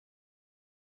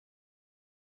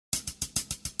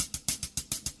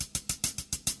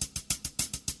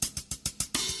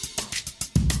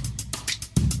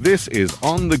This is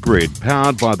On the Grid,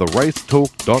 powered by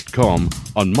theracetalk.com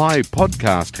on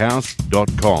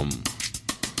mypodcasthouse.com.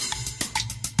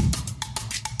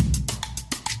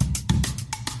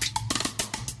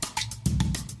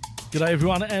 G'day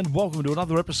everyone and welcome to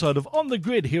another episode of On the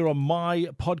Grid here on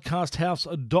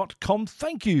mypodcasthouse.com.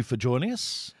 Thank you for joining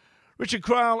us. Richard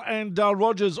Craill and Dale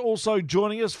Rogers also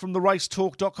joining us from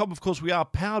theracetalk.com. Of course, we are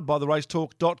powered by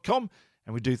theracetalk.com,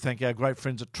 and we do thank our great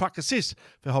friends at Truck Assist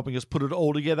for helping us put it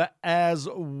all together as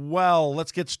well.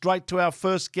 Let's get straight to our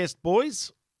first guest,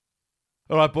 boys.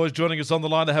 All right, boys, joining us on the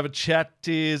line to have a chat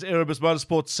is Erebus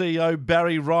Motorsports CEO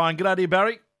Barry Ryan. G'day to you,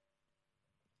 Barry.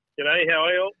 G'day, how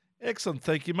are you all? Excellent,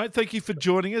 thank you, mate. Thank you for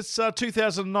joining us.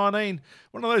 2019,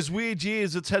 one of those weird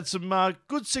years that's had some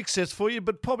good success for you,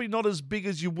 but probably not as big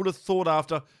as you would have thought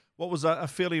after what was a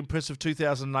fairly impressive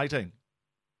 2018.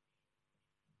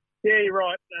 Yeah, you're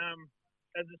right.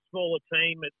 As a smaller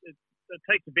team, it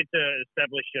takes a bit to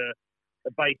establish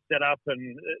a base setup and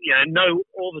know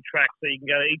all the tracks, so you can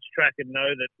go to each track and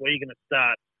know that where you're going to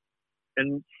start.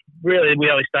 And really, we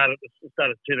only started at the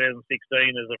start of 2016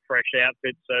 as a fresh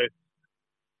outfit, so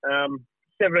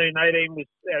 17, 18 was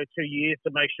 2 years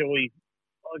to make sure we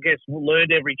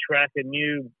learned every track and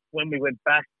knew when we went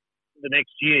back the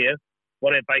next year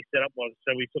what our base setup was.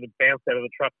 So we sort of bounced out of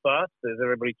the truck fast, as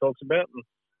everybody talks about. And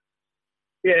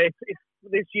yeah, if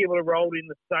this year would have rolled in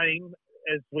the same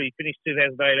as we finished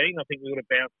 2018, I think we would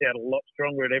have bounced out a lot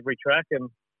stronger at every track. And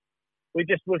we've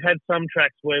had some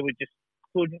tracks where we just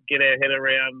couldn't get our head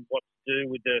around what to do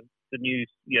with the new,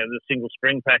 the single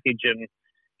spring package and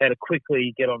how to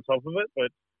quickly get on top of it. But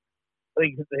I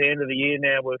think at the end of the year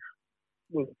now,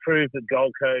 we've proved that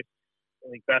Gold Coast,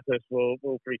 I think Bathurst will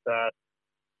pretty fast.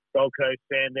 Gold Coast,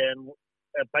 Sandown,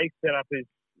 our base setup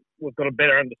we've got a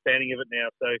better understanding of it now.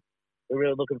 So we're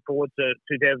really looking forward to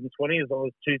 2020 as long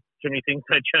as too many things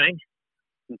don't change.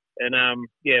 And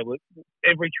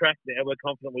every track now we're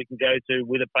confident we can go to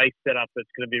with a base setup that's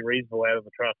going to be reasonable out of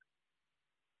the truck.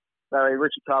 Barry,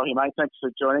 Richard Craill here, mate. Thanks for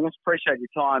joining us. Appreciate your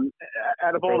time.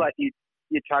 Out of all that you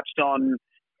touched on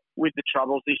with the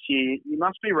troubles this year, you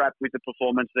must be wrapped with the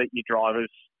performance that your drivers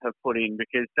have put in,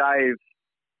 because Dave's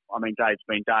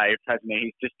been Dave, hasn't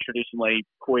he? He's just traditionally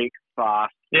quick,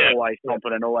 fast, always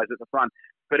confident, always at the front.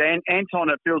 But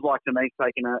Anton, it feels like to me, he's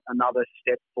taken another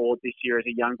step forward this year as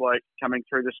a young bloke coming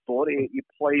through the sport. Are you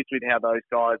pleased with how those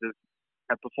guys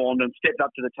have performed and stepped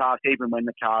up to the task even when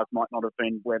the cars might not have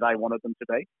been where they wanted them to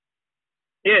be?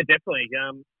 Yeah, definitely.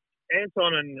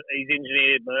 Anton and his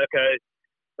engineer Mirko.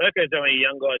 Mirko's only a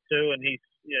young guy too, and he's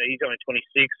only 26,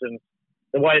 and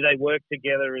the way they work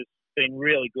together has been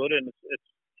really good, and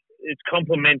it's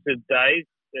complemented Dave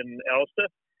and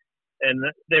Alistair, and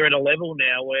they're at a level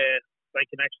now where they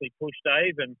can actually push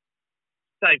Dave, and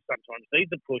Dave sometimes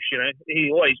needs a push. He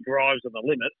always drives on the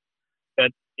limit, but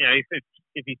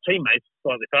if his teammates are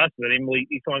slightly faster than him,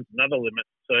 he finds another limit.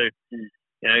 So.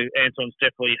 Anton's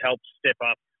definitely helped step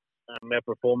up our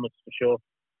performance for sure.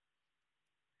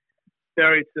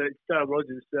 Barry, it's Dale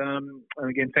Rogers. And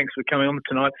again, thanks for coming on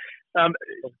tonight.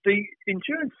 The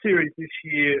Endurance Series this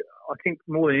year, I think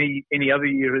more than any other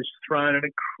year, has thrown an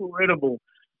incredible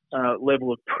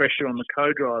level of pressure on the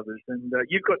co-drivers. And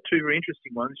you've got two very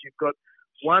interesting ones. You've got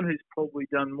one who's probably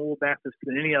done more Bathurst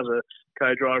than any other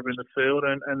co-driver in the field,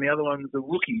 and the other one's a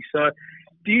rookie. So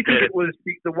do you think it was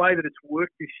the way that it's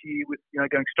worked this year with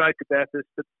going straight to Bathurst,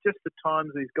 but just the times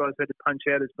these guys had to punch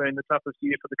out has been the toughest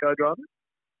year for the co-drivers?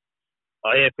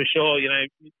 Oh yeah, for sure. You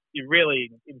really,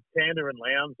 in Tander and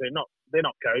Lowndes, they're not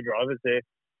co-drivers. They're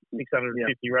 650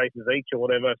 races each or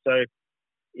whatever. So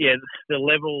yeah, the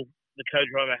level the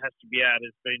co-driver has to be at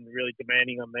has been really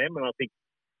demanding on them, and I think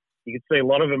you can see a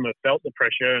lot of them have felt the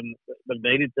pressure and they've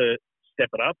needed to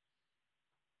step it up.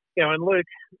 And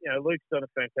Luke's done a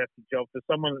fantastic job for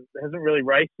someone that hasn't really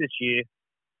raced this year.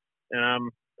 And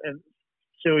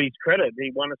to his credit, he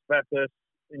won us Bathurst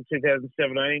in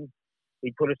 2017.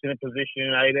 He put us in a position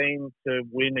in 18 to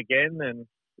win again, and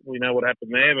we know what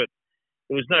happened there. But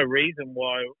there was no reason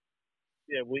why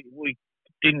we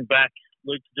didn't back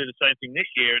Luke to do the same thing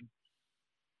this year. And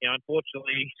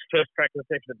unfortunately, his first practice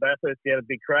session at Bathurst, he had a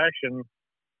big crash, and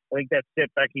I think that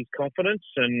set back his confidence,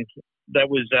 and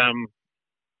that was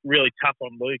really tough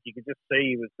on Luke. You could just see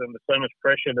he was under so much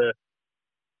pressure to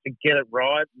get it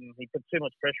right, and he put too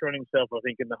much pressure on himself, I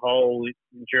think, in the whole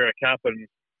Enduro Cup, and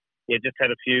just had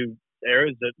a few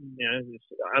errors that was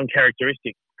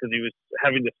uncharacteristic because he was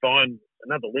having to find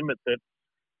another limit that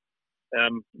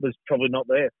was probably not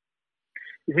there.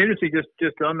 It's interesting,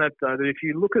 just on that though, that if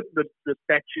you look at the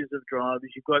batches of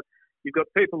drivers, you've got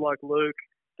people like Luke,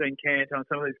 Dean Cantor,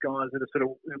 some of these guys that have sort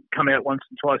of come out once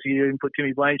and twice a year, and put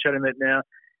Timmy Blanchard in that now.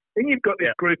 Then you've got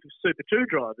this group of Super 2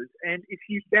 drivers, and if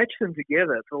you batch them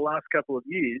together for the last couple of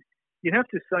years, you'd have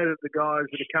to say that the guys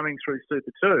that are coming through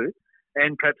Super 2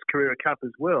 and perhaps Carrera Cup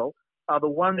as well are the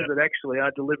ones that actually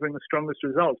are delivering the strongest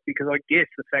results, because I guess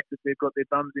the fact that they've got their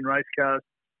bums in race cars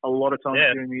a lot of times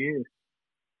during the year.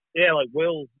 Yeah, like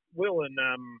Will and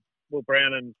Will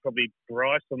Brown and probably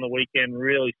Bryce on the weekend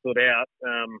really stood out.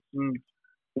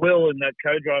 Will in that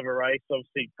co-driver race,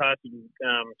 obviously passing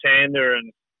Tander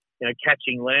and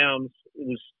catching Lowndes, it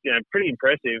was pretty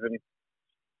impressive, and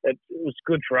it was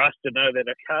good for us to know that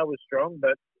our car was strong.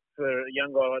 But for a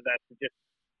young guy like that to just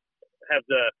have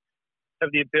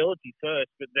the ability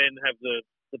first, but then have the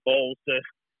balls to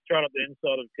try up the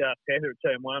inside of Tander at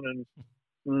turn one and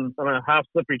on a half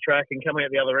slippery track and coming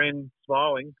out the other end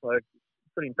smiling, like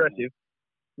pretty impressive.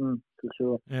 For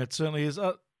sure. Yeah, it certainly is.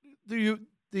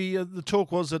 The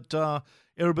talk was that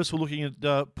Erebus were looking at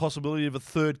possibility of a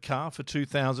third car for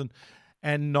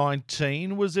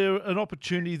 2019. Was there an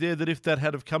opportunity there that if that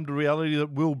had have come to reality,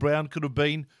 that Will Brown could have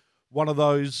been one of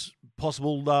those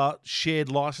possible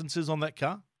shared licenses on that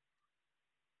car?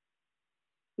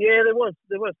 Yeah, there was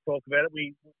talk about it.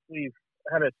 We've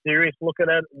had a serious look at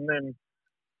it, and then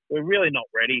we're really not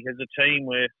ready as a team.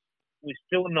 We're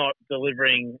still not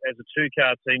delivering as a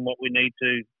two-car team what we need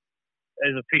to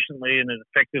as efficiently and as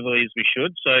effectively as we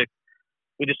should. So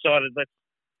we decided let's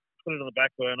put it on the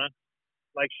back burner,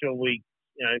 make sure we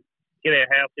get our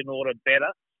house in order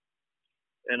better.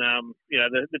 And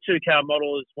the two-car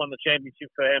model has won the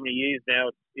championship for how many years now?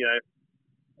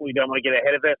 We don't want to get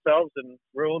ahead of ourselves and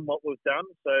ruin what we've done.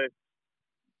 So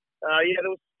there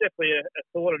was definitely a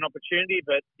thought and opportunity,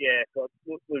 but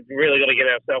we've really got to get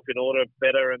ourselves in order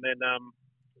better, and then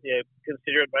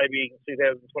consider it maybe in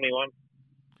 2021.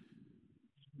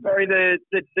 Barry, the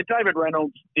David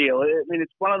Reynolds deal, I mean,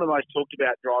 it's one of the most talked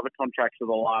about driver contracts of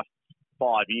the last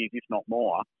 5 years, if not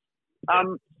more.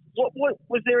 What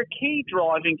was there a key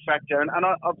driving factor? And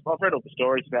I've read all the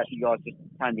stories about you guys just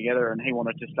came together and he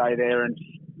wanted to stay there and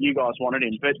you guys wanted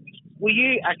him. But were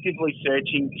you actively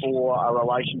searching for a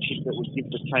relationship that would give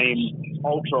the team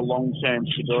ultra long-term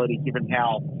stability, given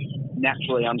how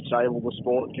naturally unstable the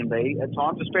sport can be at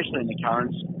times, especially in the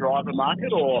current driver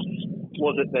market? Or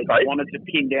was it that you wanted to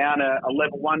pin down a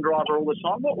level one driver all the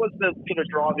time? What was the sort of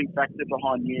driving factor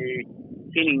behind you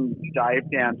pinning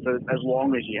Dave down for as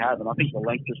long as you have? And I think the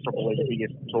length is probably the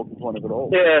biggest talking point of it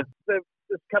all. Yeah, there's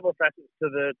a couple of facets to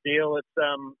the deal. It's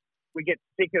we get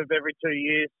sick of every 2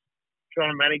 years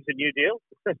trying to manage a new deal.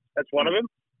 That's one of them.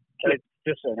 It's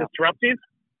just disruptive.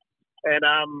 And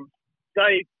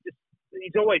Dave,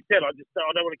 he's always said, I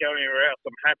don't want to go anywhere else.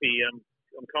 I'm happy.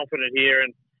 I'm confident here.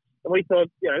 And we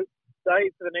thought,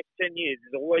 Dave for the next 10 years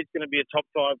is always going to be a top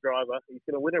 5 driver. He's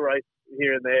going to win a race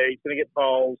here and there. He's going to get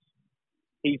poles.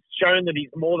 He's shown that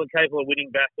he's more than capable of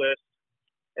winning Bathurst.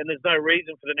 And there's no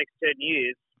reason for the next 10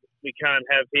 years we can't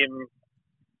have him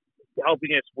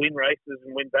helping us win races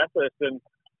and win Bathurst. And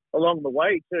along the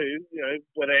way too,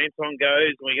 whether Anton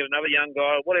goes and we get another young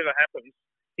guy, whatever happens,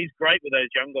 he's great with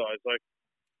those young guys. Like,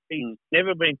 he's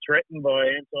never been threatened by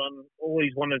Anton. All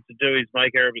he's wanted to do is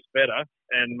make Erebus better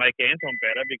and make Anton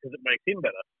better because it makes him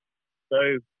better.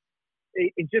 So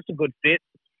he's just a good fit.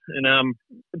 And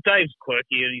Dave's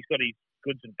quirky and he's got his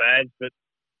goods and bads, but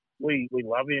we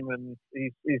love him and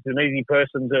he's an easy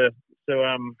person to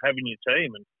have in your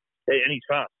team, and he's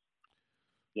fast.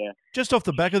 Yeah. Just off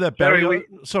the back of that, Barry,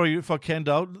 sorry if I can,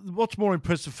 Dale, what's more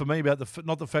impressive for me about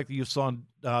not the fact that you've signed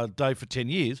Dave for 10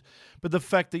 years, but the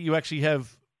fact that you actually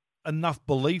have enough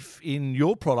belief in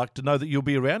your product to know that you'll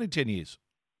be around in 10 years.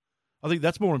 I think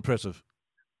that's more impressive.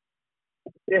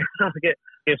 Yeah, I guess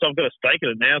I've got a stake in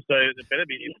it now, so it better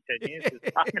be here for 10 years.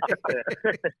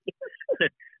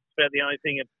 It's about the only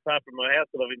thing apart from my house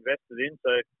that I've invested in.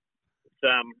 So, it's,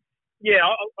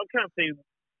 I can't see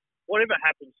whatever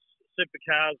happens,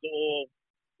 supercars or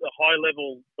the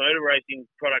high-level motor racing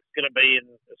product's going to be in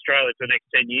Australia for the next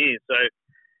 10 years. So,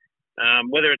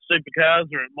 whether it's supercars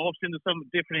or it morphs into something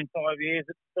different in 5 years,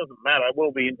 it doesn't matter.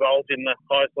 We'll be involved in the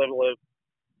highest level of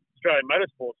Australian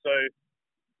motorsport. So,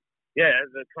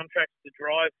 the contract's to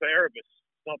drive for Erebus,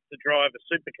 not to drive a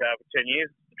supercar for 10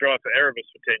 years, it's to drive for Erebus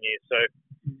for 10 years. So,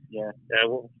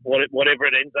 whatever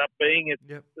it ends up being,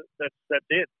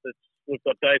 that's it. We've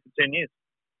got Dave for 10 years.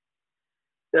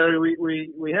 Barry,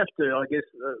 we have to, I guess,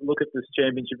 look at this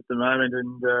championship at the moment,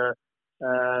 and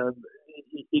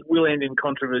it will end in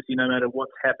controversy no matter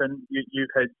what's happened.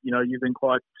 You've been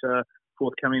quite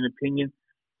forthcoming in opinion.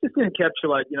 Just to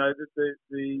encapsulate,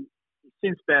 the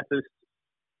since Bathurst,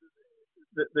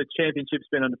 the championship's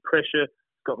been under pressure.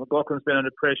 Scott McLaughlin's been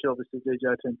under pressure. Obviously,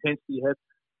 DJ to intensity you have.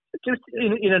 Just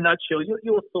in a nutshell,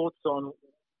 your thoughts on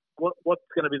what's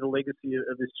going to be the legacy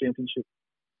of this championship?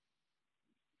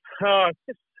 It's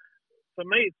just, for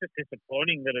me, it's just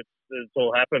disappointing that it's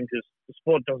all happened because the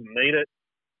sport doesn't need it.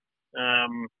 I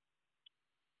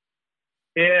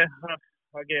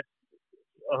guess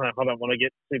I don't want to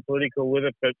get too political with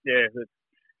it, but yeah,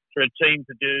 for a team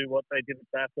to do what they did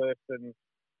at Bathurst and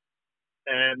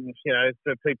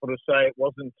for people to say it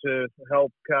wasn't to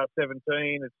help Car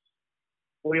 17,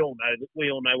 we all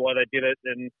know why they did it,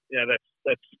 and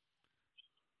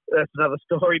that's another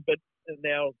story. But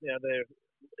now their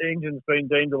engine's been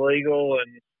deemed illegal,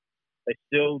 and they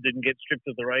still didn't get stripped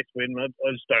of the race win. I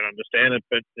just don't understand it,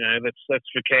 but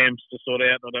that's for CAMS to sort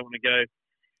out. I don't want to go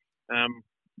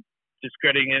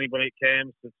discrediting anybody at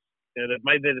CAMS. They've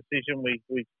made their decision.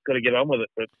 We've got to get on with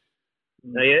it. But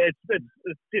it's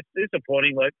just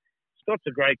disappointing. Like, Scott's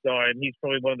a great guy, and he's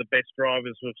probably one of the best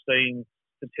drivers we've seen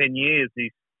for 10 years.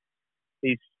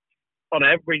 He's on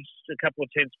average a couple of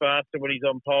tenths faster when he's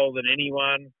on pole than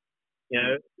anyone.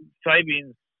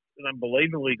 Fabian's an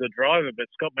unbelievably good driver, but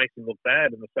Scott makes him look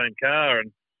bad in the same car.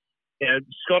 And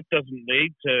Scott doesn't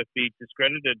need to be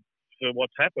discredited for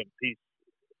what's happened.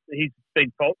 He's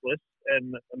been faultless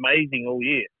and amazing all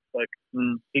year.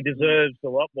 He deserves a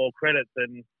lot more credit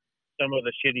than some of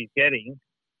the shit he's getting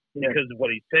because of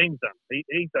what his team's done.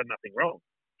 He's done nothing wrong.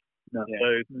 No.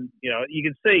 So, you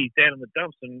can see he's down in the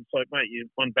dumps, and it's like, mate, you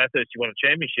won Bathurst, you won a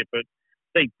championship, but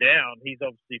deep down, he's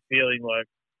obviously feeling like,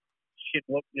 shit,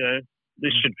 look,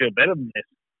 this should feel better than this.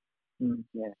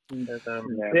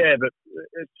 But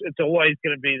it's always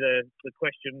going to be the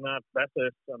question mark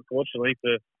Bathurst, unfortunately,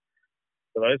 for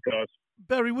those guys.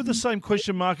 Barry, would the same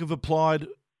question mark have applied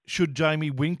should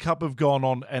Jamie Whincup have gone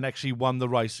on and actually won the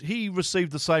race? He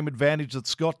received the same advantage that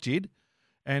Scott did,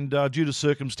 and due to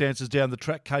circumstances down the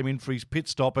track came in for his pit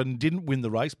stop and didn't win the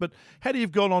race. But had he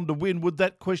have gone on to win, would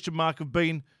that question mark have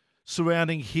been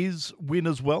surrounding his win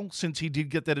as well, since he did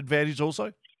get that advantage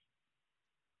also?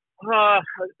 I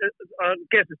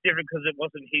guess it's different because it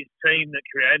wasn't his team that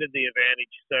created the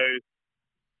advantage, so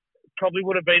probably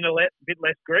would have been a bit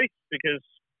less grief because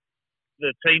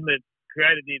the team that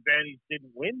created the advantage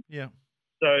didn't win. Yeah.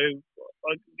 So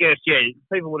I guess,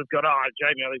 people would have gone,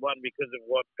 Jamie only won because of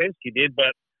what Penske did,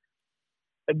 but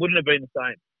it wouldn't have been the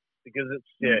same because it's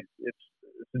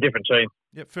a different team.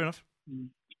 Yeah, fair enough.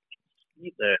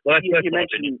 Well, you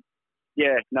mentioned,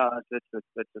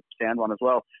 that's a sound one as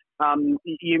well.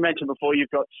 You mentioned before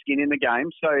you've got skin in the game.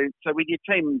 So with your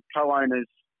team co-owners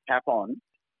cap on,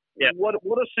 what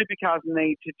do supercars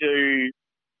need to do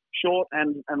short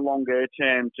and longer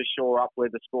term to shore up where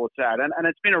the sport's at? And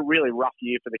it's been a really rough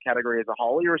year for the category as a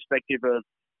whole, irrespective of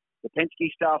the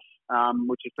Penske stuff,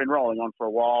 which has been rolling on for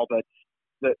a while, but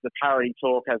the parity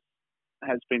talk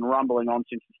has been rumbling on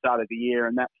since the start of the year,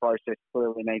 and that process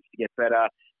clearly needs to get better.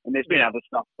 And there's been other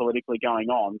stuff politically going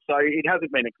on. So it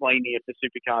hasn't been a clean year for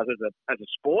supercars as a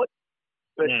sport.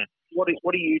 But what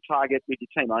do you target with your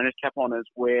team owners, cap on, as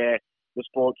where the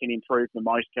sport can improve the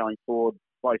most going forward,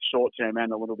 both short term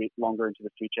and a little bit longer into the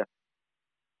future?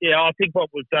 Yeah, I think what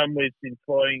we've done with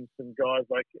employing some guys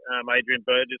like Adrian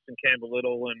Burgess and Campbell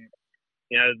Little, and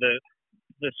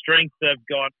the strength they've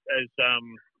got as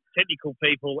technical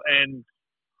people and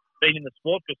been in the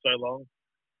sport for so long,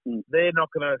 they're not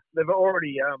going to. They've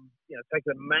already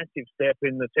taken a massive step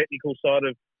in the technical side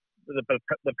of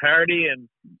the parity, and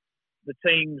the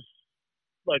teams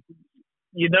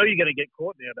you're going to get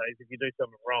caught nowadays if you do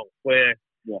something wrong. Where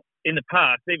in the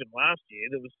past, even last year,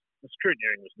 the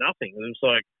scrutineering was nothing. It was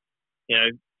like,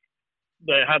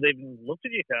 they hardly even looked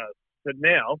at your cars. But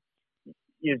now,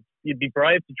 you'd be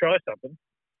brave to try something.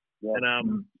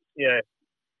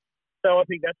 So I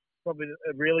think that's probably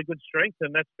a really good strength,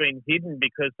 and that's been hidden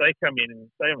because they come in and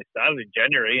they only started in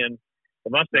January, and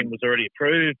the Mustang was already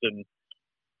approved. And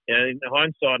in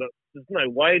hindsight, there's no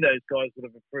way those guys would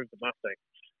have approved the Mustang.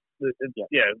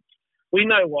 We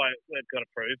know why it got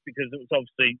approved because it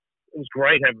was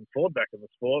great having Ford back in the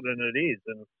sport, and it is,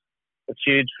 and it's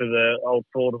huge for the old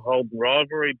Ford Holden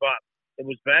rivalry. But it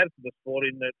was bad for the sport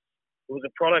in that it was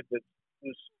a product that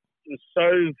was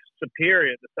so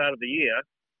superior at the start of the year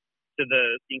to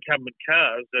the incumbent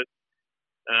cars that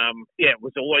it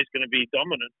was always going to be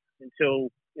dominant until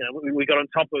we got on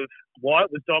top of why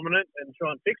it was dominant and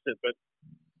try and fix it. But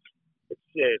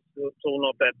it's all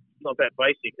not that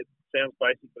basic. It sounds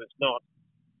basic, but it's not.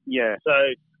 Yeah.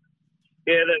 So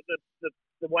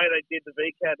the way they did the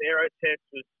VCAT aero test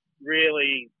was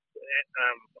really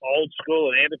old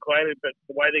school and antiquated. But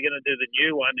the way they're going to do the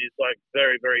new one is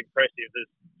very, very impressive.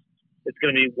 It's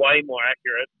going to be way more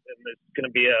accurate, and there's going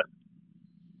to be a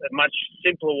much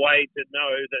simpler way to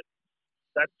know that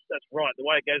that's right. The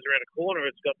way it goes around a corner,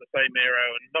 it's got the same aero,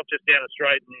 and not just down a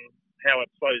straight and how it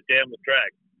slows down with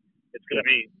drag. It's going to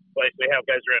be basically how it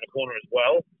goes around a corner as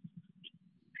well.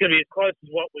 It's going to be as close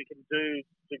as what we can do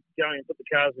to going and put the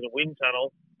cars in a wind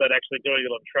tunnel, but actually doing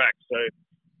it on track. So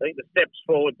I think the steps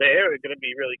forward there are going to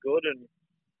be really good and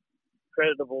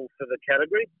creditable for the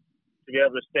category to be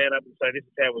able to stand up and say this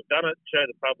is how we've done it, show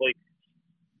the public,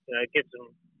 get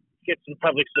some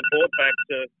public support back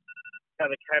to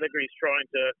how the category is trying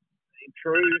to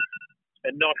improve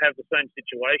and not have the same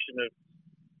situation of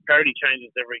parity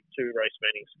changes every 2 race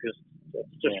meetings, because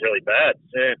it's just really bad.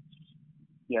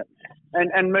 Yeah.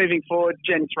 And moving forward,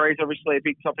 Gen 3 is obviously a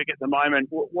big topic at the moment.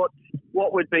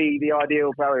 What would be the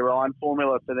ideal Barry Ryan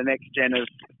formula for the next gen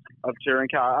of touring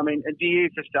car? I mean, do you,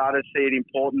 for starters, see it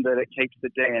important that it keeps the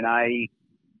DNA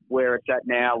where it's at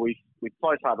now with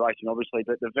close hard racing, obviously,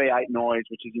 but the V8 noise,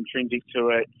 which is intrinsic to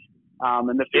it,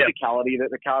 and the physicality that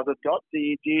the cars have got? Do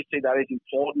you see that as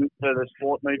important for the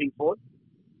sport moving forward?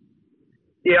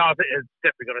 Yeah, I think it's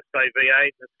definitely got to stay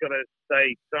V8. It's got to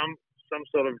stay some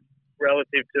sort of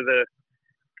relative to the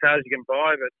cars you can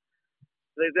buy, but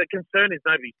the concern is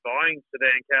nobody's buying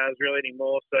sedan cars really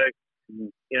anymore. So,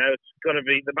 it's got to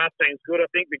be, the Mustang's good, I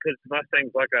think, because the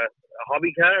Mustang's like a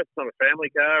hobby car. It's not a family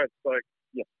car. It's like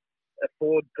a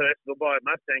Ford person will buy a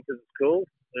Mustang because it's cool.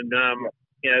 And,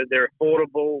 they're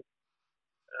affordable.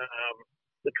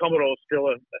 The Commodore's still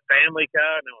a family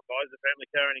car. No one buys a family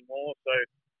car anymore. So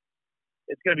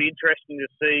it's going to be interesting to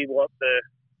see what the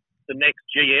next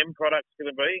GM product's going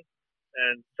to be,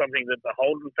 and something that the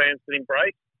Holden fans can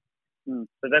embrace.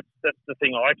 So that's the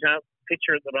thing I can't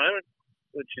picture at the moment,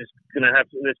 which is going to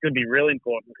it's going to be really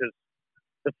important, because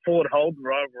the Ford Holden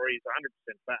rivalry is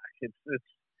 100% back.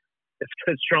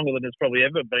 It's stronger than it's probably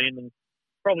ever been, and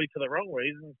probably for the wrong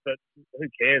reasons, but who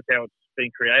cares how it's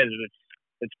been created?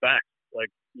 It's back.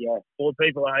 Ford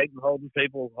people are hating Holden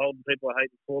people are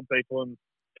hating Ford people, and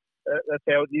that's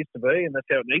how it used to be, and that's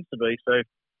how it needs to be. So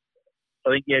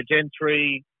I think, Gen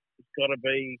 3 has got to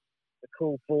be a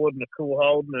cool Ford and a cool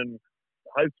Holden, and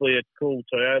hopefully a cool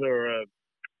Toyota or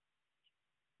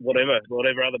whatever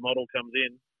other model comes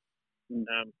in.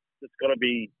 It's got to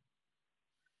be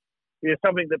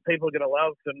something that people are going to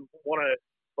love and want to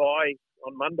buy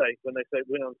on Monday when they say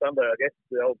win on Sunday, I guess,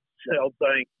 the old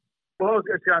saying. Well, I was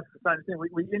going to ask the same thing.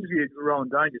 We interviewed Rowan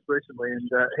Dane just recently, and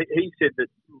he said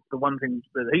that the one thing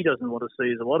that he doesn't want to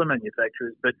see is a lot of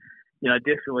manufacturers, but,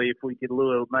 definitely if we could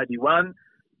lure maybe one,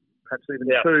 perhaps even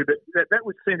two, but that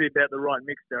would seem to be about the right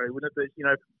mix, Gary, wouldn't it?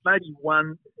 Maybe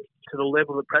one to the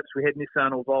level that perhaps we had Nissan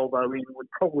or Volvo in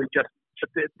would probably just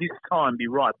at this time be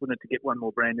right, wouldn't it, to get one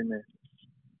more brand in there?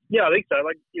 Yeah, I think so.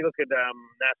 Like, you look at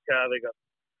NASCAR, they got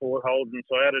Ford, Holden,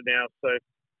 Toyota now, so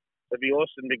it'd be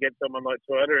awesome to get someone like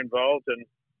Toyota involved, and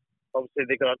obviously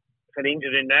they got an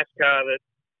engine in NASCAR that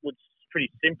would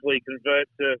pretty simply convert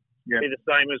to be the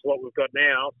same as what we've got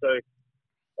now. So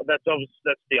that's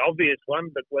the obvious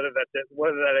one, but whether that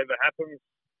ever happens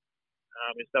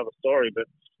is another story. But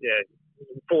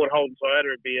Ford, Holden,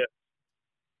 Toyota would be a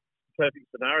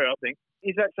perfect scenario, I think.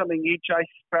 Is that something you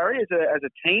chase, Barry, as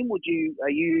a team?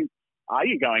 Are you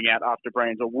going out after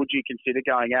brands, or would you consider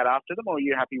going out after them, or are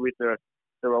you happy with the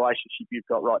relationship you've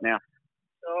got right now?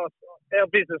 Our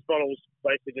business model is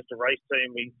basically just a race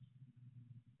team.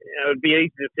 It'd be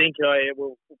easy to think,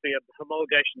 we'll be a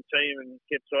homologation team and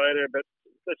get Toyota, but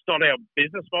that's not our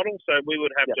business model. So we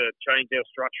would have to change our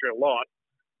structure a lot,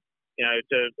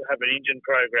 to have an engine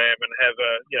program and have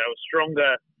a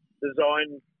stronger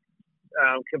design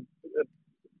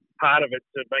part of it,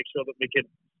 to make sure that we could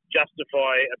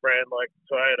justify a brand like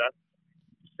Toyota,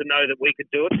 to know that we could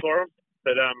do it for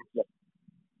them. But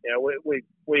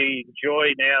we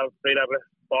enjoy now being able to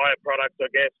buy a product, I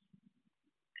guess,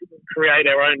 create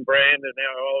our own brand and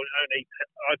our own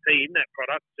IP in that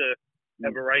product, to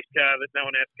have a race car that no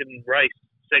one else can race,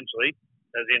 essentially,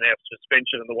 as in our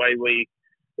suspension and the way we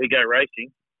go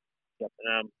racing.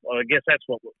 I guess that's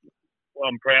what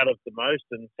I'm proud of the most,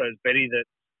 and so is Betty, that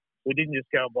we didn't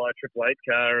just go and buy a Triple 8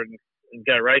 car and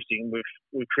go racing.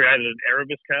 We've created an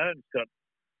Erebus car. It's got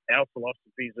our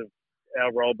philosophies of our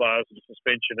roll bars and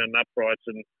suspension and uprights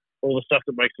and all the stuff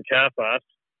that makes the car fast,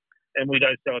 and we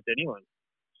don't sell it to anyone.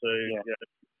 So,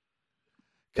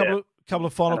 Couple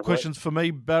of final questions for me,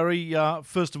 Barry.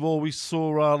 First of all, we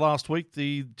saw last week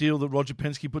the deal that Roger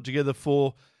Penske put together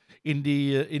for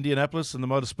Indianapolis and the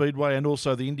Motor Speedway, and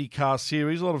also the IndyCar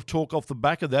Series. A lot of talk off the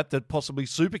back of that possibly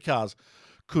supercars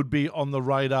could be on the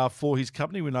radar for his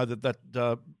company. We know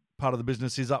that part of the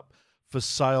business is up for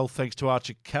sale thanks to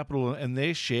Archer Capital and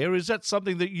their share. Is that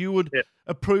something that you would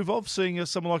approve of, seeing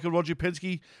someone like a Roger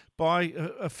Penske buy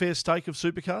a fair stake of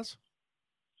supercars?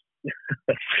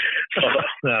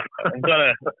 No,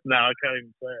 I can't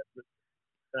even say it. But,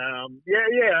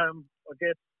 I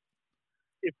guess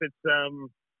if it's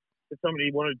if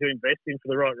somebody wanted to invest in for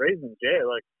the right reasons,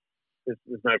 like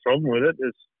there's no problem with it.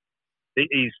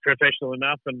 He's professional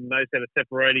enough and knows how to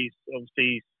separate his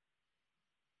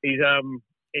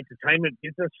entertainment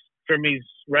business from his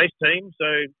race team. So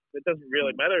it doesn't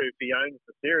really matter if he owns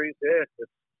the series. It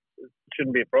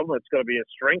shouldn't be a problem. It's got to be a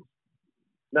strength,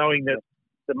 knowing that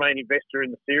the main investor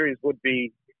in the series would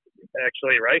be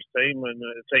actually a race team and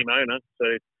a team owner.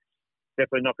 So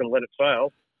definitely not going to let it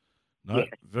fail. No,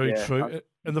 very true.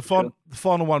 And the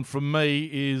final one from me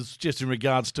is just in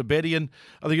regards to Betty, and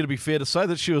I think it'd be fair to say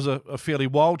that she was a fairly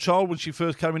wild child when she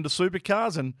first came into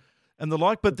supercars and the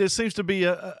like, but there seems to be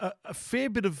a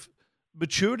fair bit of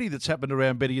maturity that's happened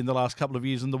around Betty in the last couple of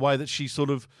years in the way that she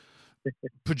sort of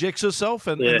projects herself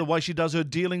and the way she does her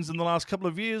dealings in the last couple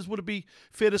of years. Would it be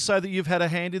fair to say that you've had a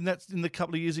hand in that in the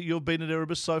couple of years that you've been at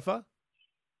Erebus so far?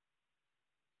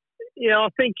 Yeah, I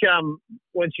think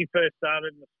when she first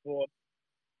started in the sport,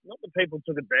 not that people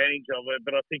took advantage of her,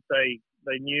 but I think they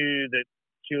knew that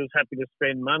she was happy to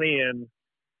spend money and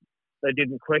they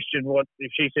didn't question what,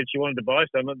 if she said she wanted to buy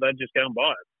something, they'd just go and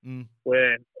buy it.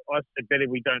 Where I said, Betty,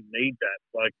 we don't need that.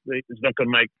 Like, it's not going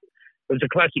to make, it's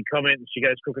a classic comment and she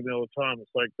goes crook at me all the time.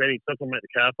 It's like, Betty, it's not going to make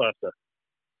the car faster.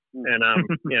 And,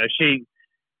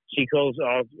 she calls,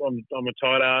 I'm a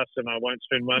tight ass and I won't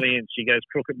spend money, and she goes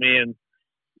crook at me.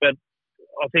 But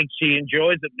I think she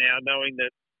enjoys it now, knowing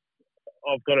that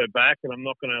I've got her back and I'm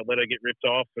not going to let her get ripped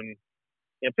off. And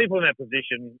people in that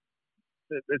position,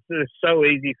 it's so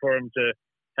easy for them to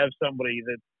have somebody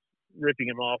that's ripping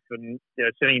them off and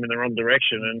sending them in the wrong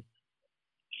direction. And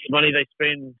the money they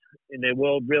spend in their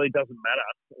world really doesn't matter.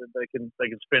 They can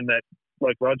spend that,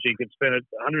 like Roger, he could spend it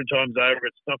 100 times over.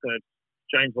 It's not going to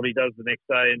change what he does the next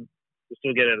day, and he'll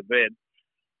still get out of bed.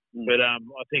 But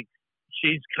I think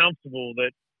she's comfortable that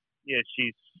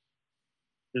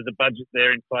there's a budget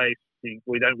there in place.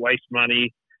 We don't waste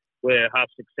money. We're half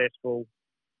successful,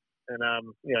 and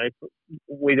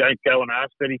we don't go and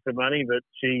ask Betty for money. But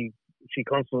she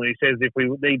constantly says, if we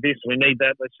need this, we need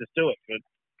that, let's just do it. But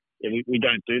we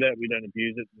don't do that. We don't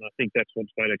abuse it, and I think that's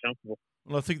what's made her comfortable.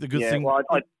 Well, I think the good thing. Well,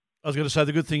 I was going to say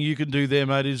the good thing you can do there,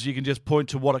 mate, is you can just point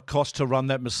to what it cost to run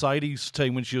that Mercedes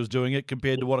team when she was doing it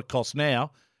compared to what it costs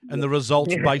now, and the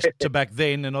results based to back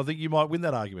then. And I think you might win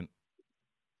that argument.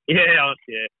 Yeah.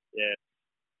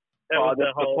 That was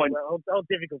the whole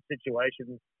difficult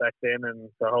situation back then, and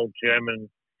the whole German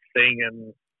thing,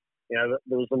 and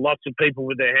there was lots of people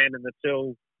with their hand in the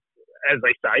till, as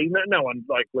they say. No one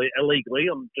like illegally.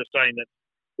 I'm just saying that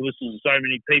there was so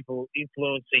many people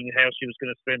influencing how she was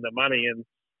going to spend the money, and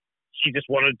she just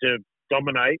wanted to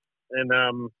dominate, and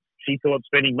she thought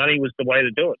spending money was the way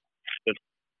to do it. But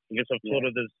I guess I've taught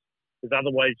her there's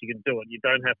other ways you can do it. You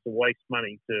don't have to waste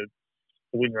money to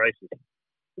win races.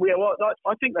 Yeah, well,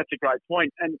 I think that's a great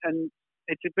point, and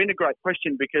it's been a great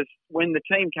question, because when the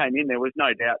team came in, there was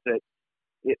no doubt that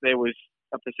there was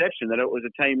a perception that it was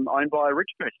a team owned by a rich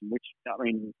person, which, I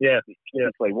mean, it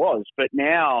technically was. But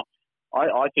now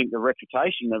I think the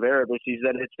reputation of Erebus is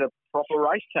that it's a proper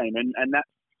race team, and that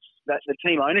the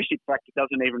team ownership factor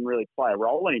doesn't even really play a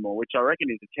role anymore, which I reckon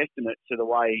is a testament to the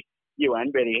way you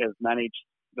and Betty have managed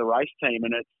the race team,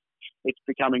 and it's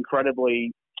become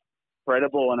incredibly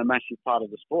credible and a massive part of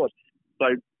the sport. So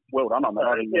well done on that.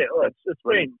 I think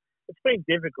it's been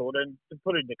difficult, and to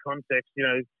put it into context,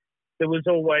 there was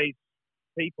always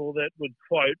people that would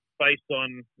quote based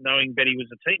on knowing Betty was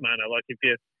a team owner. Like if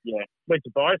you went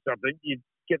to buy something, you'd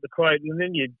get the quote, and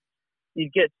then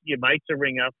you'd get your mate to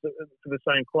ring up for the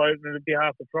same quote, and it'd be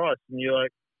half the price. And you're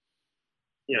like,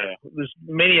 there's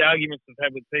many arguments I've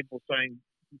had with people saying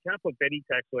you can't put Betty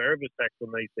tax or Erebus tax on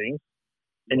these things,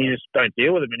 and you just don't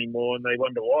deal with them anymore, and they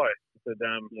wonder why. But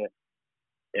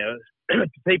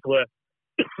people are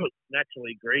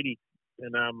naturally greedy,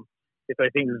 and if they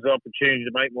think there's an opportunity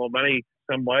to make more money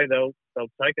some way, they'll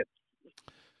take it.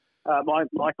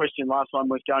 My question, last one,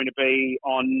 was going to be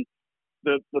on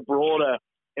the broader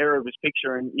Erebus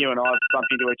picture, and you and I have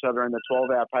bumped into each other in the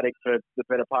 12-hour paddock for the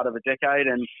better part of a decade,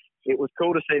 and it was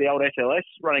cool to see the old SLS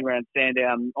running around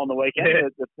Sandown on the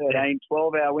weekend, the 13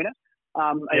 12-hour winner.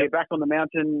 Are you back on the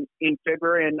mountain in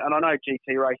February? And I know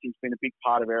GT racing's been a big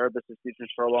part of Erebus's business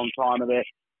for a long time.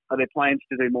 Are there plans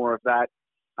to do more of that,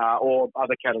 or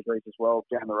other categories as well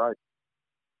down the road?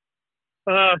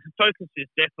 The focus is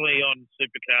definitely on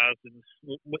supercars, and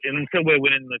until we're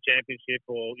winning the championship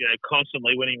or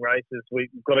constantly winning races, we've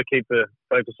got to keep the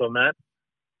focus on that.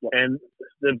 Yep. And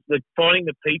the finding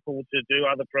the people to do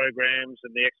other programs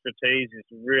and the expertise is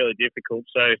really difficult.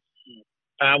 So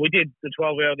We did the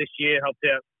 12-hour this year, helped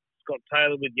out Scott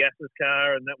Taylor with Yass's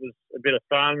car, and that was a bit of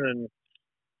fun. And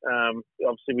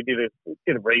obviously we did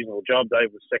a reasonable job.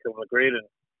 Dave was second on the grid.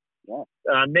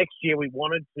 And next year we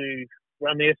wanted to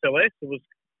run the SLS. It was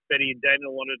Betty and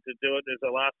Daniel wanted to do it as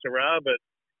a last hurrah, but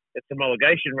it's a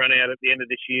homologation run out at the end of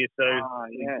this year, so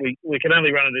we can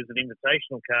only run it as an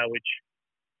invitational car, which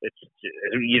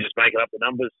you're just making up the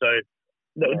numbers. So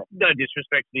no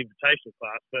disrespect to the invitational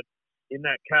class, but in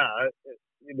that car,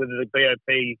 with the BOP,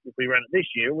 if we ran it this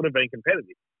year, it would have been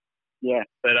competitive. Yeah.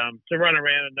 But to run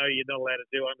around and know you're not allowed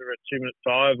to do under a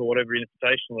 2:05 or whatever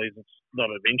invitational is, it's not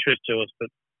of interest to us.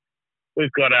 But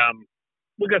we've got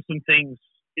some things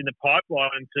in the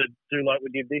pipeline to do like we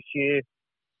did this year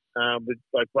with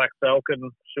like Black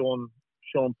Falcon,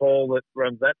 Sean Paul that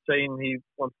runs that team. He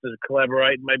wants to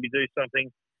collaborate and maybe do something.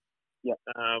 Yeah.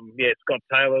 Scott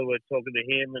Taylor, we're talking to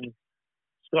him, and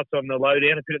Scott's on the low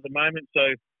down a bit at the moment, so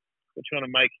we're trying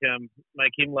to make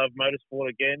him love motorsport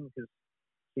again, because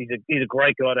he's a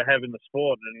great guy to have in the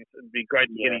sport, and it'd be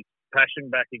great to get his passion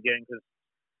back again, because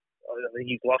I think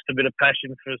he's lost a bit of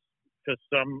passion for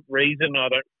some reason. I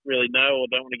don't really know or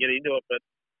don't want to get into it, but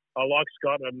I like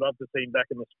Scott and I'd love to see him back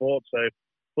in the sport. So if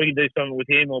we can do something with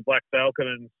him or Black Falcon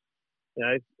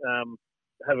and,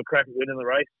 have a crack at winning the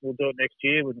race, we'll do it next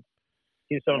year. We'll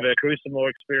give some of our crew some more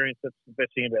experience. That's the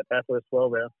best thing about Bathurst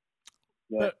 12 hour.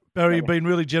 Yeah. Barry, you've been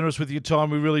really generous with your time.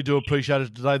 We really do appreciate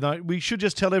it today. Though we should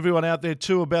just tell everyone out there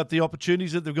too about the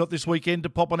opportunities that they've got this weekend to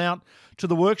pop on out to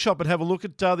the workshop and have a look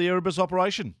at the Erebus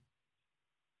operation.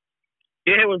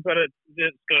 Yeah, it's got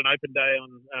an open day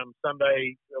on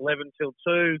Sunday 11 till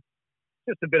 2.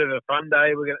 Just a bit of a fun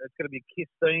day. It's going to be KISS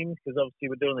themed, because obviously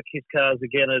we're doing the KISS cars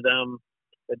again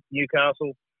at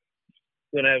Newcastle.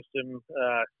 We're going to have some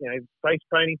face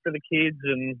painting for the kids,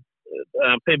 and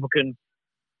people can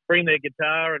bring their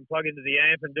guitar and plug into the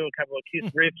amp and do a couple of KISS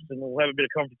riffs, and we'll have a bit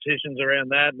of competitions around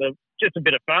that. Just a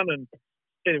bit of fun, and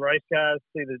see the race cars.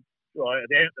 The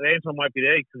Anton won't be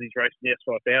there because he's racing the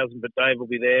S5000, but Dave will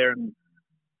be there. And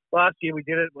last year we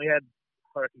did it, and we had,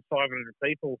 I reckon, 500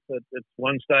 people at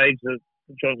one stage. The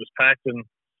joint was packed, and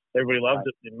everybody loved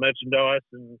it. And merchandise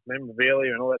and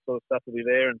memorabilia and all that sort of stuff will be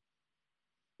there, and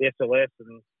the SLS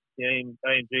and the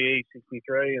AMG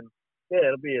E63, and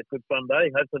it'll be a good fun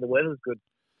day. Hopefully the weather's good.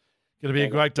 Going to be a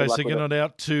great day. So get on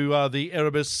out to the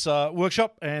Erebus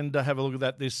workshop and have a look at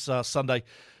that this Sunday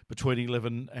between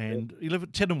 10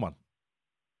 and 1.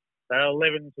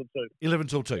 11 till 2. 11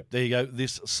 till 2. There you go,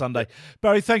 this Sunday.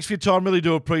 Barry, thanks for your time. Really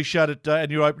do appreciate it,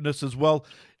 and your openness as well.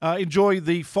 Enjoy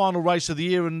the final race of the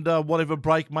year and whatever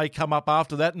break may come up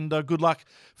after that, and good luck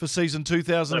for season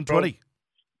 2020.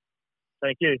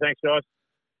 Thank you. Thanks, guys.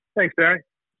 Thanks, Barry.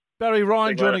 Barry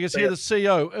Ryan joining us here, the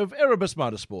CEO of Erebus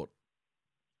Motorsport.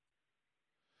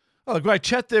 Oh, a great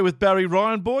chat there with Barry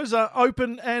Ryan. Boys are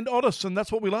open and honest, and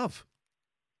that's what we love.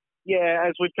 Yeah,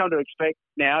 as we've come to expect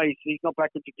now, he's not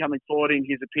backward to coming forward in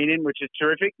his opinion, which is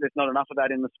terrific. There's not enough of that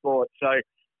in the sport. So,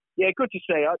 yeah, good to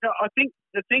see. I think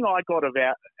the thing I got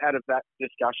out of that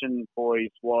discussion, boys,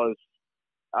 was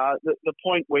the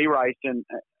point we raised and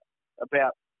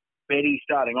about Betty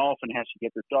starting off and how she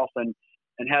gets it off and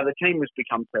how the team has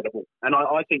become credible. And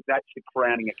I think that's the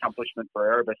crowning accomplishment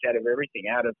for Erebus out of everything,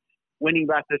 out of winning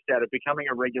Bathurst, out of becoming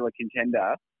a regular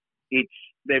contender.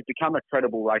 They've become a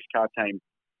credible race car team.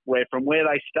 Where from where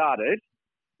they started,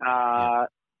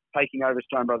 taking over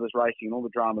Stone Brothers Racing and all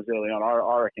the dramas early on,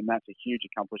 I reckon that's a huge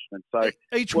accomplishment. So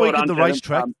each week at the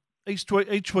racetrack,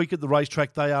 each week at the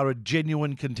racetrack, they are a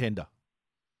genuine contender.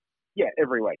 Yeah,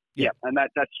 every week. Yeah, and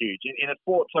that's huge in a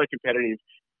sport so competitive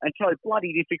and so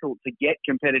bloody difficult to get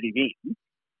competitive in.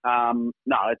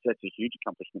 That's a huge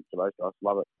accomplishment for those guys.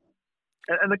 Love it.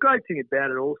 And the great thing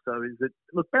about it also is that,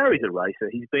 look, Barry's a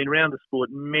racer. He's been around the sport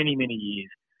many, many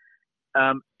years.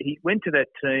 He went to that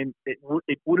team. It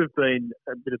would have been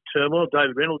a bit of turmoil.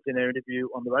 David Reynolds, in our interview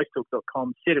on the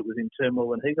racetalk.com, said it was in turmoil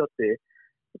when he got there.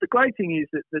 But the great thing is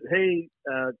that he,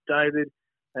 David,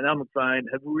 and Al McVeigh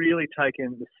have really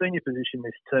taken the senior position in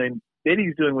this team.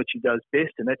 Betty's doing what she does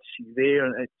best, and that's she's there,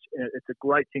 and it's a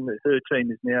great thing that her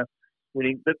team is now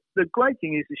winning. But the great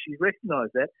thing is that she's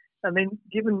recognised that and then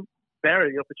given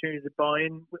Barry the opportunity to buy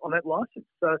in on that licence.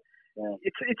 So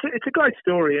it's a great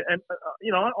story, and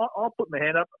I'll put my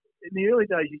hand up. In the early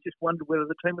days, you just wondered whether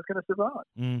the team was going to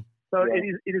survive. So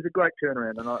it is a great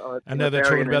turnaround, and now they're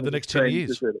talking about the next 10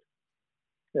 years.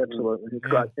 Absolutely, it's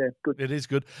great. Yeah, good. It is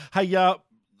good. Hey,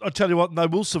 I tell you what, they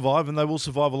will survive, and they will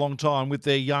survive a long time with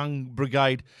their young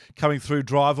brigade coming through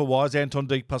driver-wise. Anton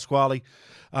Di Pasquale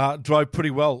drove pretty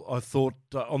well, I thought,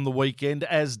 on the weekend,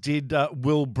 as did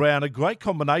Will Brown. A great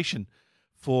combination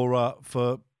for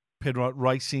Penrite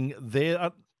Racing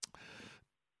there.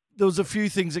 There was a few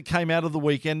things that came out of the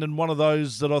weekend, and one of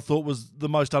those that I thought was the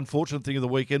most unfortunate thing of the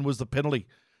weekend was the penalty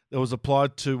that was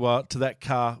applied to that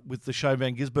car with the Shane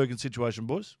Van Gisbergen situation,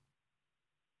 boys.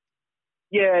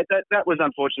 Yeah, that was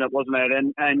unfortunate, wasn't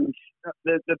it? And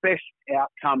the best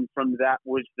outcome from that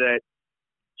was that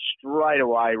straight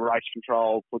away Race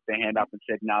Control put their hand up and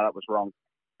said, no, that was wrong.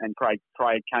 And Craig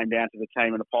came down to the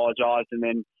team and apologised, and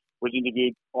then was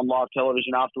interviewed on live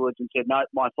television afterwards and said, no,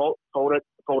 my fault, called it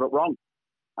wrong.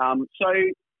 So,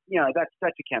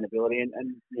 that's accountability. And,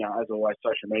 as always,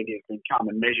 social media has been come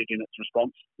and measured in its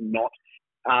response, not.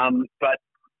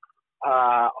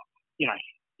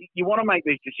 You want to make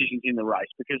these decisions in the race,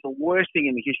 because the worst thing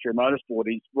in the history of motorsport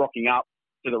is rocking up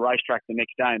to the racetrack the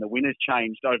next day and the winner's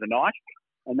changed overnight,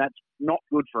 and that's not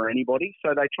good for anybody.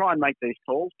 So they try and make these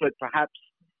calls, but perhaps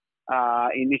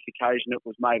in this occasion it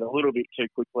was made a little bit too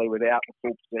quickly without the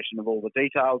full possession of all the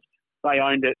details. They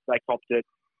owned it, they copped it.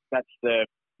 That's the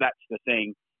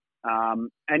thing. And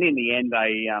in the end,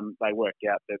 they worked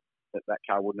out that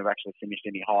car wouldn't have actually finished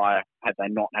any higher had they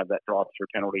not had that drive-through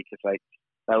penalty, because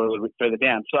they were a little bit further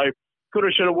down. So could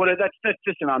have, should have, would have. That's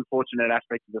just an unfortunate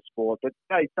aspect of the sport. But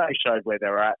they showed where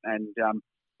they're at. And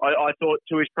I thought,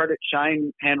 to his credit,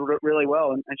 Shane handled it really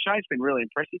well. And Shane's been really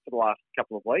impressive for the last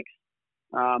couple of weeks.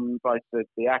 Both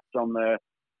the act on the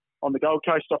Gold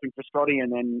Coast, stopping for Scotty,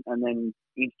 and then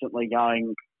instantly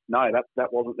going, no,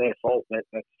 that wasn't their fault. That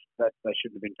they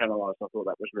shouldn't have been penalised. I thought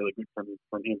that was really good from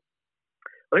him.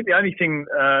 I think the only thing,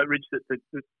 Rich,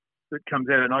 that comes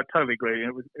out, and I totally agree,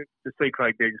 and to see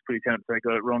Craig there just pretty talented, they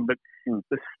got it wrong, but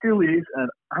there still is an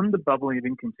underbubbling of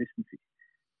inconsistency,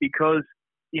 because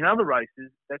in other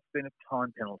races that's been a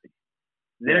time penalty.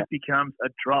 Then it becomes a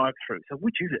drive-through. So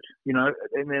which is it?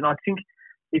 And then I think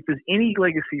if there's any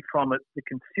legacy from it, the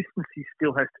consistency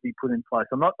still has to be put in place.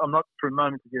 I'm not for a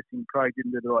moment suggesting Craig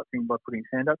didn't do the right thing by putting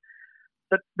his hand up,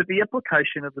 but the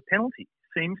application of the penalty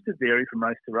seems to vary from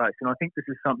race to race, and I think this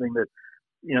is something that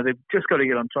they've just got to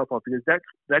get on top of, because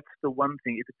that's the one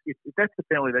thing. If that's the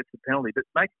penalty, that's the penalty, but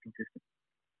make it consistent.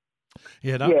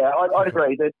 I'd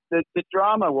agree. The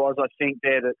drama was, I think,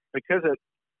 there that because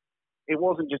it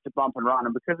wasn't just a bump and run,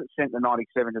 and because it sent the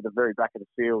 97 to the very back of the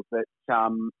field, that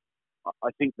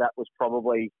I think that was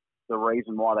probably the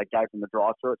reason why they gave them the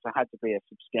drive-through. So it had to be a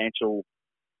substantial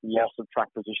loss of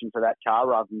track position for that car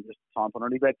rather than just a time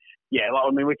penalty. But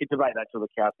we could debate that till the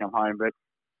cows come home. But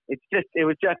it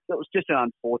was just an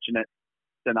unfortunate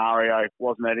scenario,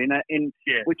 wasn't it?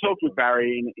 We talked with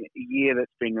Barry in a year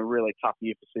that's been a really tough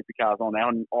year for supercars on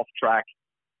and off track,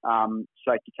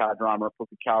 safety car drama at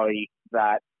Pukekohe,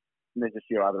 that, and there's a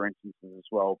few other instances as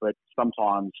well. But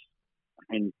sometimes,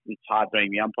 it's hard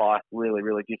being the umpire, really,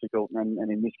 really difficult, and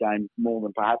in this game more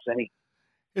than perhaps any.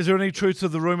 Is there any truth to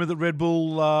the rumour that Red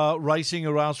Bull Racing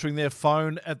are answering their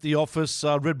phone at the office?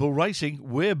 Red Bull Racing,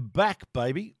 we're back,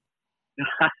 baby.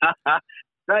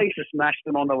 They just smashed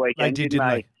them on the weekend, didn't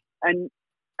they?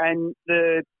 And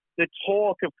the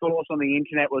talk, of course, on the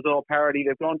internet was all parody.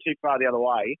 They've gone too far the other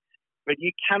way. But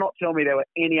you cannot tell me there were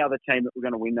any other team that were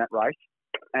going to win that race.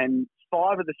 And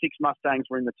 5 of the 6 Mustangs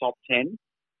were in the top 10.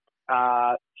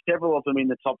 Several of them in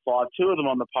the top 5, 2 of them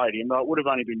on the podium, though it would have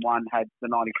only been one had the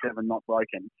 97 not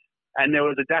broken. And there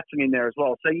was a Datsun in there as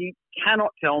well. So you cannot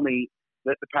tell me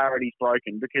that the parody's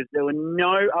broken, because there were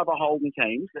no other Holden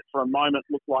teams that for a moment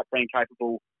looked like being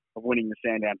capable of winning the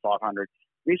Sandown 500.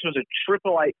 This was a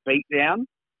 888 beatdown.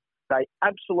 They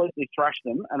absolutely thrashed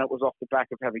them, and it was off the back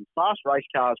of having fast race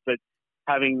cars, but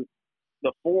having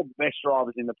the 4 best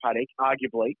drivers in the paddock,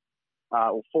 arguably,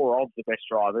 or 4 of the best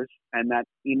drivers, and that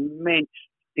immense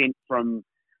stint from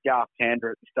Garth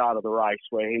Tander at the start of the race,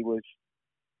 where he was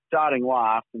starting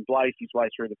last and blazed his way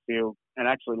through the field and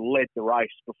actually led the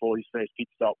race before his first pit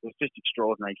stop, was just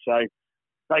extraordinary. So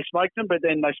they smoked them, but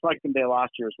then they smoked them there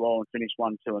last year as well and finished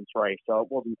 1, 2 and 3. So it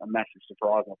wasn't a massive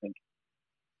surprise, I think.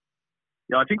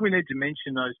 Yeah, I think we need to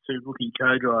mention those 2 rookie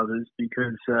co-drivers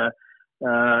because,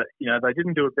 they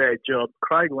didn't do a bad job.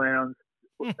 Craig Lowndes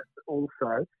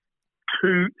also,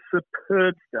 2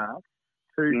 superb starts,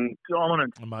 2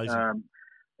 dominant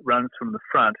runs from the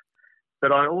front.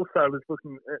 But I also was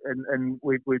looking, and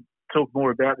we've talked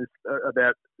more about this,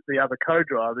 about the other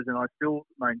co-drivers, and I still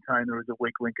maintain there is a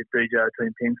weak link at DJ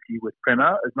Team Penske with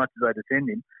Prema, as much as they defend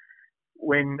him.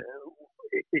 When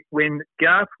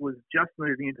Garth was just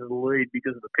moving into the lead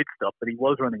because of the pit stop, but he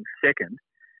was running second,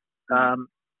 on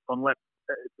lap,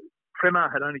 Prema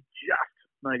had only just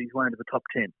made his way into the top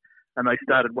 10, and they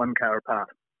started 1 car apart.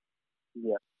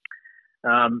 Yeah.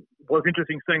 Was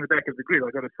interesting seeing the back of the grid,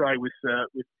 I've got to say, with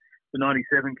the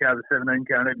 97 car, the 17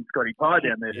 car, and even Scotty Pye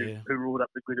down there who ruled up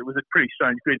the grid. It was a pretty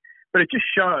strange grid. But it just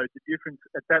showed the difference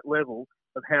at that level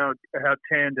of how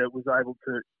Tander was able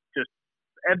to just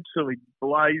absolutely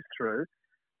blaze through.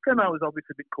 Premo was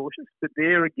obviously a bit cautious, but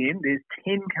there again, there's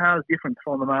 10 cars difference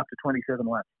from them after 27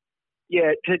 laps.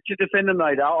 Yeah, to defend them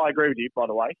though, Dale, I agree with you, by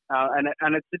the way. And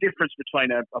it's the difference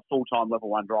between a full-time level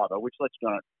one driver, which, let's be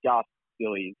honest, Garth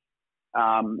still is.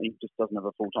 He just doesn't have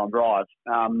a full-time drive.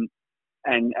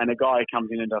 And a guy who comes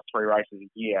in and does 3 races a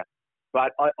year.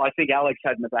 But I think Alex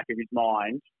had in the back of his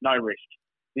mind, no risk.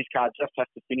 This car just has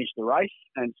to finish the race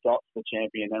and Scott's the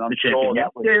champion. And I'm sure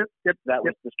that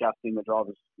was discussed in the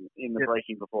drivers in the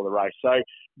briefing before the race. So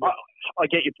I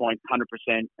get your point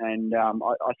 100%. And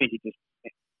I think it just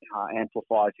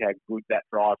amplifies how good that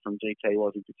drive from GT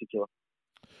was in particular.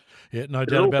 Yeah, no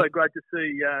doubt about it. Also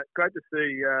great to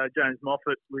see James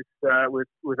Moffat with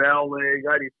Al there. He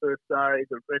got his first day,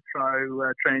 the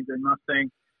retro Trans Am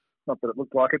Mustang. Not that it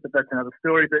looked like it, but that's another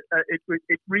story. But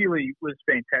it really was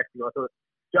fantastic. I thought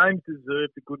James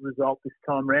deserved a good result this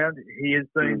time round. He has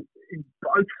been in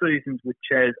both seasons with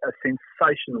Chaz a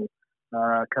sensational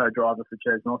co-driver for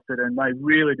Chaz Mostert, and they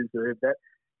really deserved that.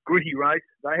 Gritty race.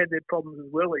 They had their problems as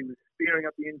well. He was spearing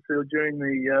up the infield during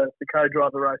the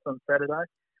co-driver race on Saturday.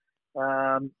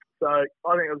 So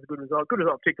I think it was a good result. Good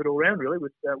result, ticked it all round really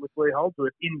with Lee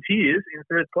Holdsworth in tears in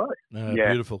third place.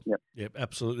 Beautiful. Yep,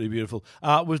 absolutely beautiful.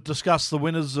 We've discussed the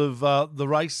winners of the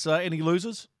race. Any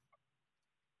losers?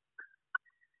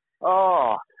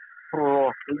 Yeah. Well,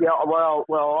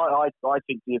 I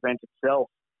think the event itself,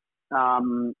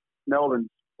 Melbourne's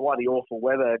bloody awful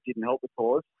weather didn't help the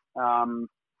cause.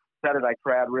 Saturday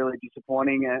crowd really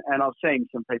disappointing, and I've seen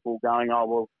some people going, oh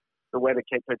well, the weather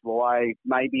kept people away,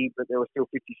 maybe, but there were still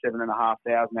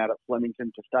 57,500 out at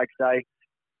Flemington for Stakes Day.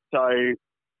 So,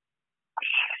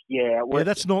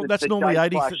 that's normally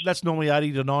 80. That's normally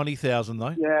 80 to 90,000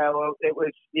 though. Yeah, well, it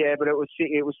was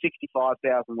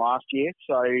 65,000 last year.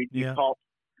 So you cop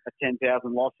a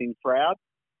 10,000 loss in crowd,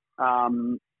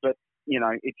 but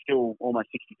it's still almost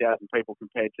 60,000 people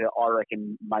compared to I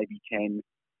reckon maybe 10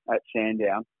 at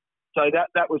Sandown. So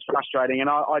that was frustrating, and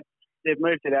they've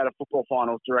moved it out of football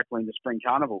finals directly into Spring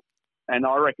Carnival. And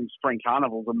I reckon Spring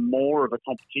Carnivals are more of a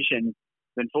competition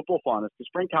than football finals. The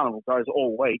Spring Carnival goes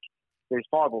all week. There's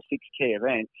 5 or 6 key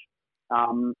events.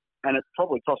 And it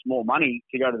probably costs more money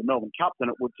to go to the Melbourne Cup than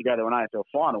it would to go to an AFL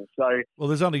final. So, well,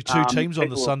 there's only 2 teams on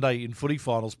the Sunday in footy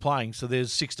finals playing, so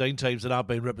there's 16 teams that aren't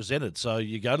being represented. So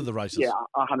you go to the races. Yeah,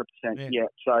 100%. Yeah.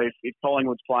 So if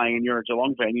Collingwood's playing and you're a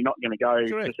Geelong fan, you're not going to go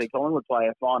to see Collingwood play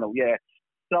a final. Yeah.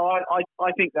 So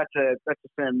I think that's a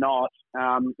firm nod.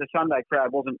 The Sunday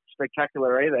crowd wasn't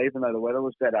spectacular either, even though the weather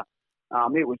was better.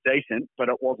 It was decent, but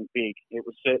it wasn't big. It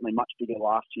was certainly much bigger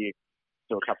last year,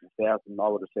 to a couple of thousand, I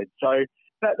would have said. So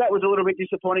that was a little bit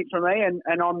disappointing for me,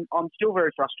 and I'm still very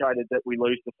frustrated that we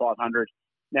lose the 500.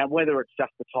 Now, whether it's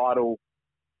just the title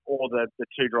or the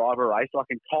 2-driver race, I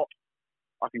can cop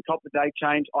the date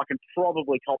change. I can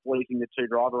probably cop losing the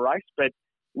 2-driver race, but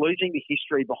losing the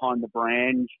history behind the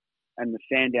brand and the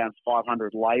Sandown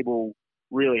 500 label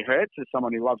really hurts as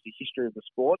someone who loves the history of the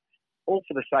sport, all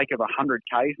for the sake of 100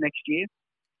 Ks next year.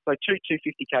 So 2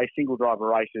 250K single driver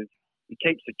races. It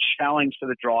keeps a challenge for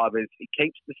the drivers. It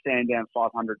keeps the Sandown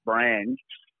 500 brand,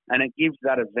 and it gives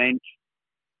that event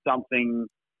something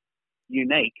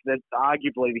unique that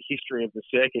arguably the history of the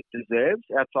circuit deserves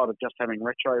outside of just having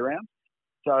retro rounds.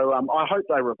 So I hope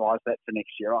they revise that for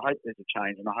next year. I hope there's a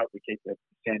change, and I hope we keep the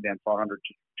Sandown 500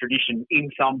 tradition in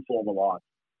some form alive.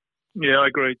 Yeah, I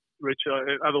agree, Rich.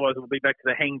 Otherwise, it'll be back to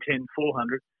the Hang 10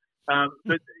 400.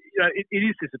 But it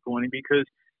is disappointing because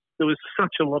there was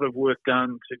such a lot of work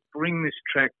done to bring this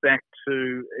track back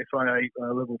to FIA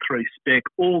Level 3 spec,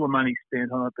 all the money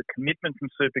spent on it, the commitment from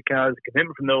Supercars, the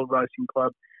commitment from Melbourne Racing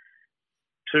Club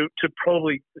to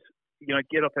probably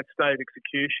get off that state of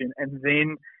execution, and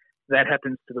then that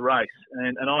happens to the race.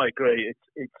 And I agree,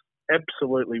 it's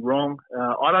absolutely wrong.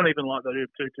 I don't even like the idea of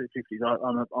 2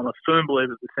 250s. I'm a firm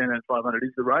believer that the Sandown 500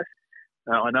 is the race.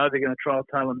 I know they're going to trial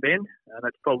Tailem Bend.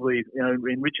 That's probably,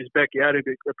 in Rich's backyard, he'd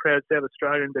be a proud South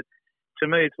Australian. But to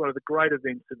me, it's one of the great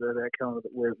events of our calendar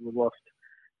that we've lost.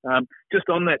 Just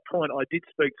on that point, I did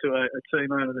speak to a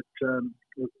team owner that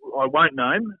I won't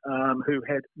name, who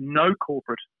had no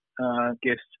corporate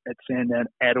guests at Sandown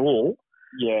at all.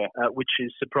 Yeah, which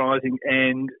is surprising.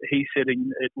 And he said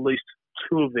at least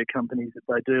 2 of their companies that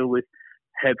they deal with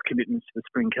have commitments to the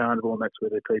Spring Carnival, and that's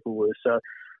where their people were. So,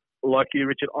 like you,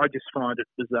 Richard, I just find it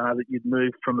bizarre that you'd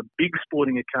move from a big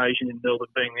sporting occasion in Melbourne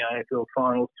being the AFL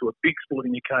finals to a big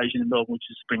sporting occasion in Melbourne, which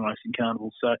is Spring Racing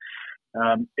Carnival. So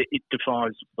it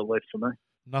defies belief for me.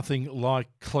 Nothing like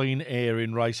clean air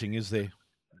in racing, is there?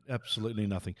 Absolutely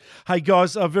nothing. Hey,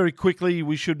 guys, very quickly,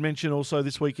 we should mention also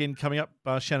this weekend coming up,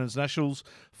 Shannon's Nationals,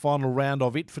 final round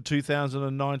of it for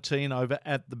 2019 over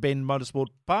at the Bend Motorsport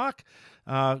Park.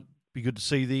 Be good to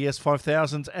see the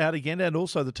S5000s out again and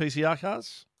also the TCR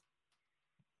cars.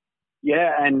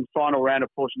 Yeah, and final round of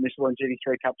Porsche Michelin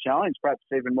GT3 Cup Challenge, perhaps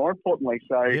even more importantly.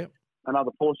 So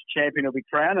Another Porsche champion will be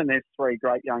crowned, and there's three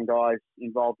great young guys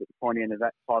involved at the pointy end of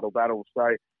that title battle.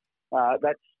 So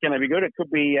that's going to be good. It could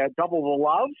be double the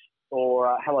love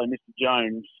or hello, Mr.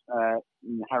 Jones,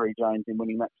 Harry Jones in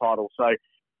winning that title. So,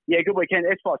 yeah, good weekend.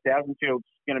 S5000 field's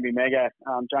going to be mega.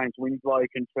 James Winslow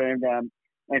confirmed.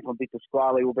 Anton Di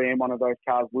Pasquale will be in one of those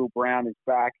cars. Will Brown is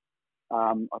back.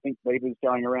 I think Beaver's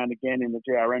going around again in the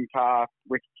GRM car.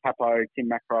 Rick Capo, Tim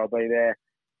Macro will be there.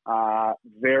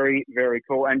 Very, very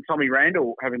cool. And Tommy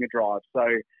Randall having a drive. So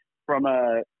from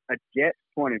a jet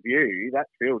point of view, that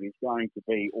field is going to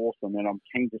be awesome. And I'm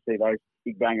keen to see those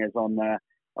big bangers on a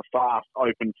fast,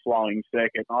 open, flowing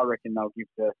circuit. I reckon they'll give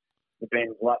the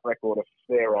Ben's lap record a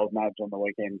fair old nudge on the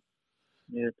weekend.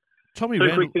 Yeah. Tommy Two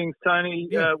Randall. quick things, Tony.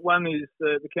 Yeah. One is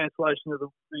the cancellation of the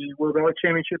World Rally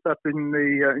Championship up in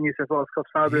the New South Wales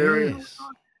Coffs Harbour area. I'm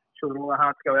sure all our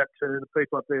hearts go out to the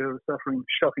people up there who are suffering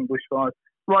shocking bushfires.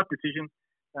 Right decision.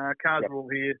 Cars are all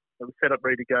here. They were set up,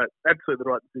 ready to go. Absolutely the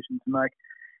right decision to make.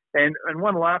 And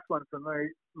one last one for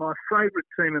me. My favourite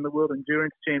team in the World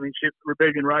Endurance Championship,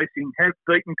 Rebellion Racing, have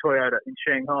beaten Toyota in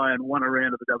Shanghai and won a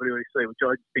round of the WEC, which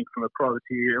I think from a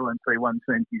privateer LMP1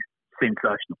 team is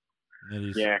sensational.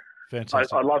 It is. Yeah.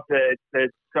 Fantastic. I love the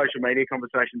social media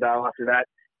conversation, Dale, after that.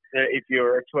 If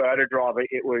you're a Toyota driver,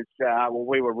 it was,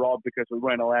 we were robbed because we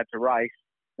weren't allowed to race.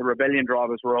 The Rebellion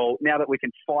drivers were all, now that we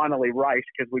can finally race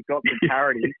because we've got some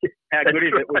parity, how good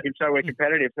is it we can show we're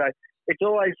competitive? So it's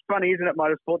always funny, isn't it,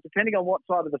 motorsport? Depending on what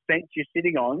side of the fence you're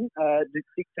sitting on, it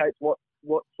dictates what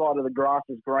side of the grass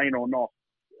is green or not.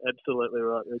 Absolutely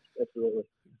right. Absolutely.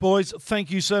 Boys,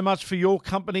 thank you so much for your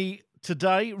company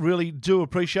today. Really do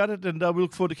appreciate it, and we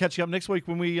look forward to catching up next week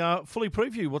when we fully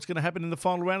preview what's going to happen in the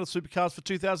final round of Supercars for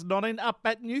 2019 up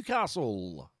at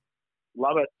Newcastle.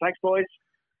 Love it. Thanks, boys.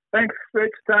 Thanks,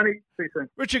 Rich, Tony. See you soon.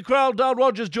 Richard Crowell, Dale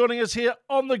Rogers joining us here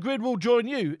on The Grid. Will join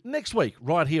you next week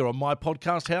right here on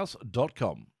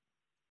mypodcasthouse.com.